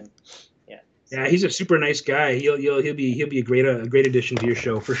 man. confirmation. Yeah. Yeah, So he's a super nice guy. He'll be a great addition to your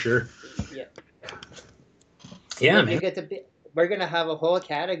show for sure. yeah. So Yeah, you man. get to be. We're going to have a whole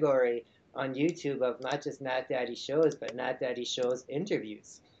category on YouTube of not just Nat Daddy shows, but Nat Daddy shows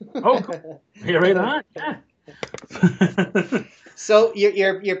interviews. Oh, cool. Yeah, right on. Yeah. So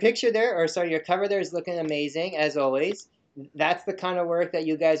your picture there, or sorry, your cover there is looking amazing as always. That's the kind of work that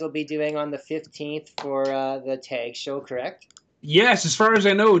you guys will be doing on the 15th for the tag show, correct? Yes, as far as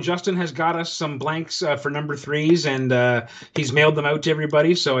I know, Justin has got us some blanks for number threes, and he's mailed them out to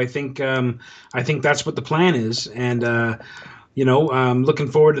everybody. So I think that's what the plan is, and looking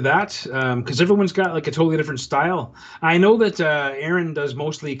forward to that because everyone's got like a totally different style. I know that Aaron does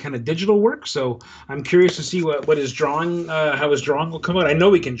mostly kind of digital work, so I'm curious to see what his drawing, how his drawing will come out. I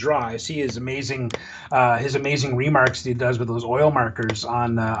know he can draw. I see his amazing remarks that he does with those oil markers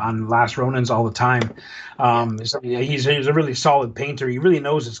on Last Ronins all the time. Yeah. So yeah, he's a really solid painter. He really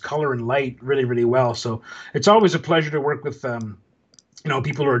knows his color and light really really well. So it's always a pleasure to work with.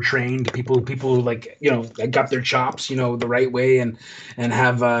 People who are trained, people who like, got their chops, the right way and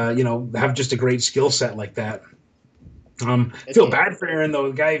have, have just a great skill set like that. Feel Okay. bad for Aaron though.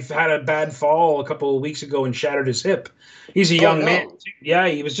 The guy had a bad fall a couple of weeks ago and shattered his hip. He's a Oh young man no. too. Yeah,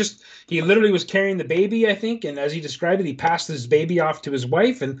 he literally was carrying the baby, I think, and as he described it, he passed his baby off to his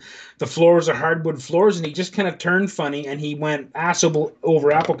wife, and the floors are hardwood floors, and he just kind of turned funny, and he went ass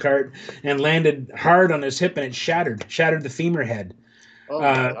over apple cart and landed hard on his hip, and it shattered the femur head. Oh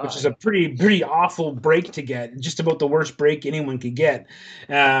my Which is God. a pretty awful break to get, just about the worst break anyone could get.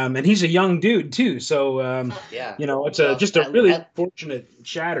 And he's a young dude too, so Yeah. it's Well, just a really fortunate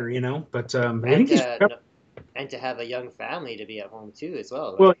shatter, But I and think he's no, and to have a young family to be at home too as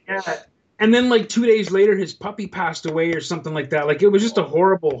well. well, Like, yeah. And then like 2 days later, his puppy passed away or something like that. Like it was just a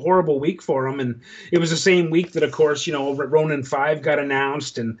horrible week for him. And it was the same week that, of course, Ronin 5 got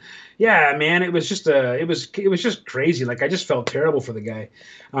announced. And yeah, man, it was just it was just crazy. Like I just felt terrible for the guy.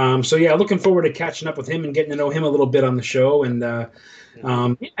 So yeah, looking forward to catching up with him and getting to know him a little bit on the show. And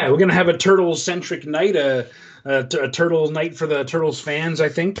yeah, we're gonna have a turtles centric night, a turtles night for the turtles fans, I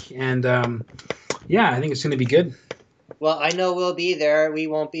think. And yeah, I think it's gonna be good. well, I know we'll be there. We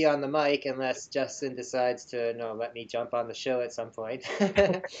won't be on the mic unless Justin decides to let me jump on the show at some point.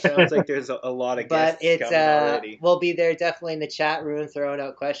 Sounds like there's a lot of But guests coming already. we'll be there definitely in the chat room throwing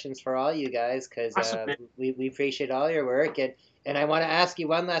out questions for all you guys because Awesome, man. we appreciate all your work and I want to ask you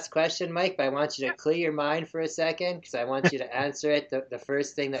one last question, Mike, but I want you to clear your mind for a second because I want you to answer it the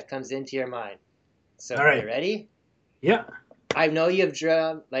first thing that comes into your mind. So, All right. you ready? Yeah. I know you've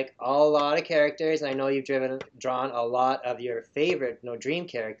drawn like a lot of characters, and I know you've drawn a lot of your favorite dream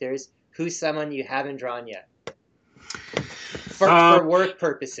characters. Who's someone you haven't drawn yet? For work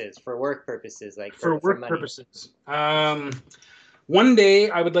purposes, like for for work money. purposes. One day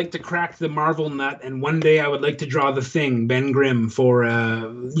I would like to crack the Marvel nut, and one day I would like to draw the Thing, Ben Grimm, for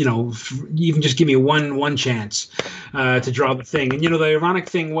even just give me one chance to draw the Thing. And the ironic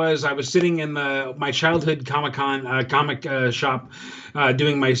thing was I was sitting in my childhood comic shop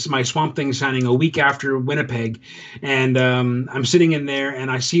doing my Swamp Thing signing a week after Winnipeg, and I'm sitting in there and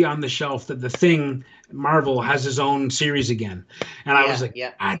I see on the shelf that the Thing Marvel has his own series again, and I was like,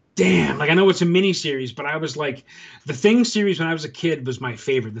 God damn! Like I know it's a mini series, but I was like, the Thing series when I was a kid was my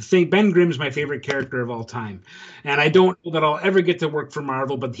favorite. The Thing, Ben Grimm's my favorite character of all time, and I don't know that I'll ever get to work for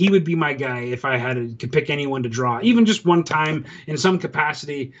Marvel, but he would be my guy if I could pick anyone to draw, even just one time in some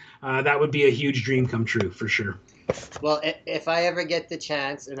capacity. That would be a huge dream come true for sure. Well, if I ever get the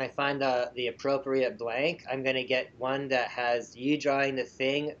chance and I find the appropriate blank, I'm going to get one that has you drawing the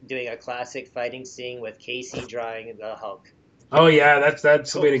Thing, doing a classic fighting scene with Casey drawing the Hulk. Oh yeah,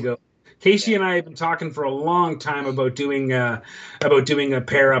 that's the way to go. Casey and I have been talking for a long time about doing a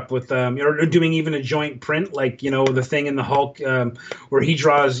pair up with or doing even a joint print, like the Thing and the Hulk, where he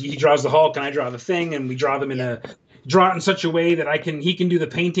draws the Hulk and I draw the Thing, and we draw them draw it in such a way that he can do the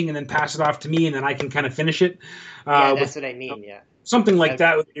painting and then pass it off to me, and then I can kind of finish it. That's what I mean. Yeah, something like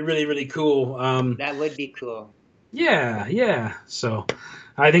that would be really, really cool. That would be cool. Yeah. So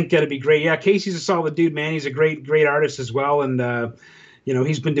I think that'd be great. Yeah, Casey's a solid dude, man. He's a great artist as well, and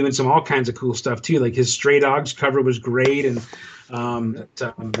he's been doing all kinds of cool stuff too. Like his Stray Dogs cover was great, and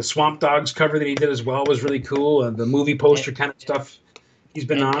the Swamp Dogs cover that he did as well was really cool. The movie poster kind of stuff he's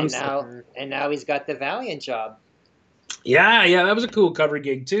been on. And now he's got the Valiant job. Yeah, that was a cool cover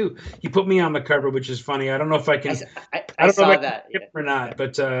gig too. He put me on the cover, which is funny. I don't know if I can. I saw that or not,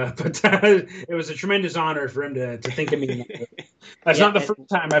 but it was a tremendous honor for him to think of me. That's not the first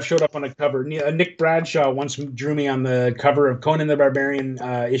time I've showed up on a cover. Nick Bradshaw once drew me on the cover of Conan the Barbarian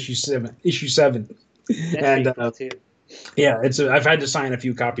issue 7. That's cool too. Yeah, I've had to sign a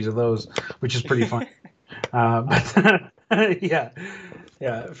few copies of those, which is pretty fun. But yeah,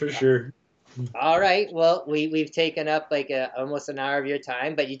 for sure. All right. Well, we've taken up like almost an hour of your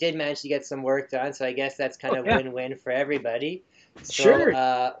time, but you did manage to get some work done, so I guess that's kind of win-win for everybody. So,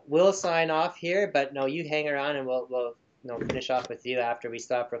 sure. We'll sign off here, but no, you hang around and we'll finish off with you after we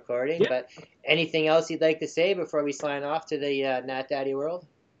stop recording. Yeah. But anything else you'd like to say before we sign off to the Nat Daddy world?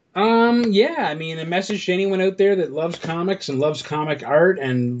 Yeah, I mean, a message to anyone out there that loves comics and loves comic art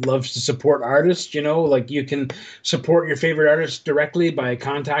and loves to support artists, like you can support your favorite artists directly by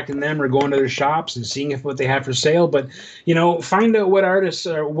contacting them or going to their shops and seeing what they have for sale. But, find out what artists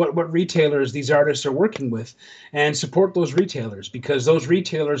or what retailers these artists are working with and support those retailers, because those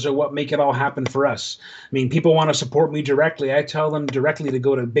retailers are what make it all happen for us. I mean, people want to support me directly. I tell them directly to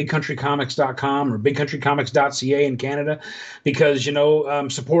go to bigcountrycomics.com or bigcountrycomics.ca in Canada, because,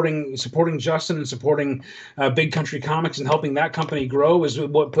 support supporting Justin and supporting Big Country Comics and helping that company grow is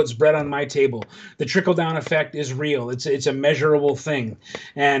what puts bread on my table. The trickle down effect is real. It's a measurable thing,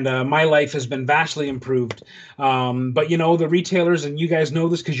 and my life has been vastly improved. But the retailers, and you guys know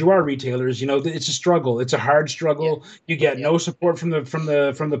this because you are retailers. It's a struggle. It's a hard struggle. Yeah. You get no support from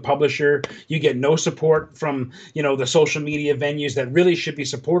the publisher. You get no support from the social media venues that really should be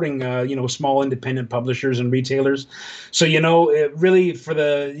supporting small independent publishers and retailers. So it really, for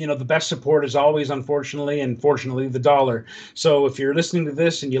the best support is always, unfortunately and fortunately, the dollar. So if you're listening to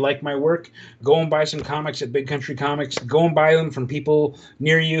this and you like my work, go and buy some comics at Big Country Comics. Go and buy them from people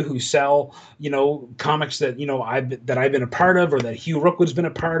near you who sell comics that I've been a part of, or that Hugh Rookwood's been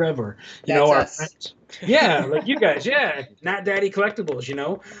a part of, or our friends. Yeah, like you guys, yeah, Nat Daddy Collectibles,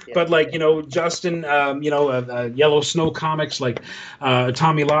 Yeah. But Justin, Yellow Snow Comics, like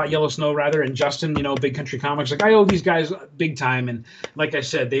Tommy Lott, Yellow Snow rather, and Justin, Big Country Comics. Like I owe these guys big time, and like I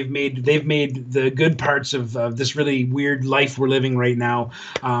said, they've made the good parts of this really weird life we're living right now.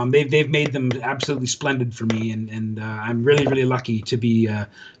 They've made them absolutely splendid for me, and I'm really, really lucky to be.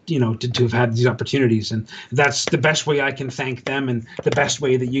 To have had these opportunities, and that's the best way I can thank them, and the best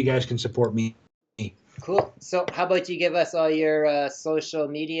way that you guys can support me. Cool. So how about you give us all your social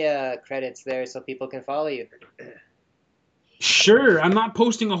media credits there so people can follow you? Sure. I'm not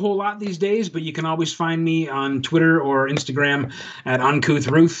posting a whole lot these days, but you can always find me on Twitter or Instagram at Uncouth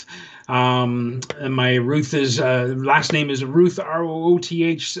Rooth. And my Rooth is last name is Rooth,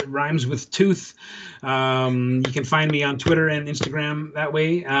 Rooth, rhymes with tooth. You can find me on Twitter and Instagram that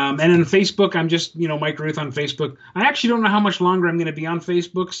way. And on Facebook, I'm just Mike Rooth on Facebook. I actually don't know how much longer I'm going to be on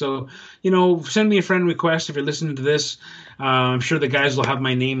Facebook, so send me a friend request if you're listening to this. I'm sure the guys will have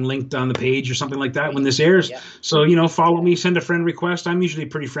my name linked on the page or something like that when this airs. Yeah. So follow me, send a friend request. I'm usually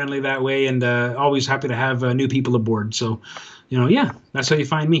pretty friendly that way, and always happy to have new people aboard. So. That's how you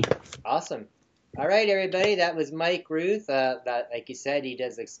find me. Awesome. All right, everybody. That was Mike Rooth. That, like you said, he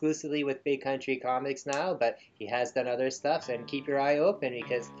does exclusively with Big Country Comics now, but he has done other stuff. And keep your eye open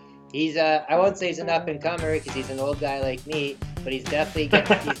because he's I won't say he's an up and comer because he's an old guy like me, but he's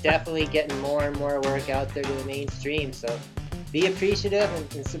definitely getting more and more work out there to the mainstream. So be appreciative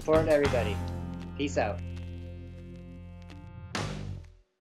and support everybody. Peace out.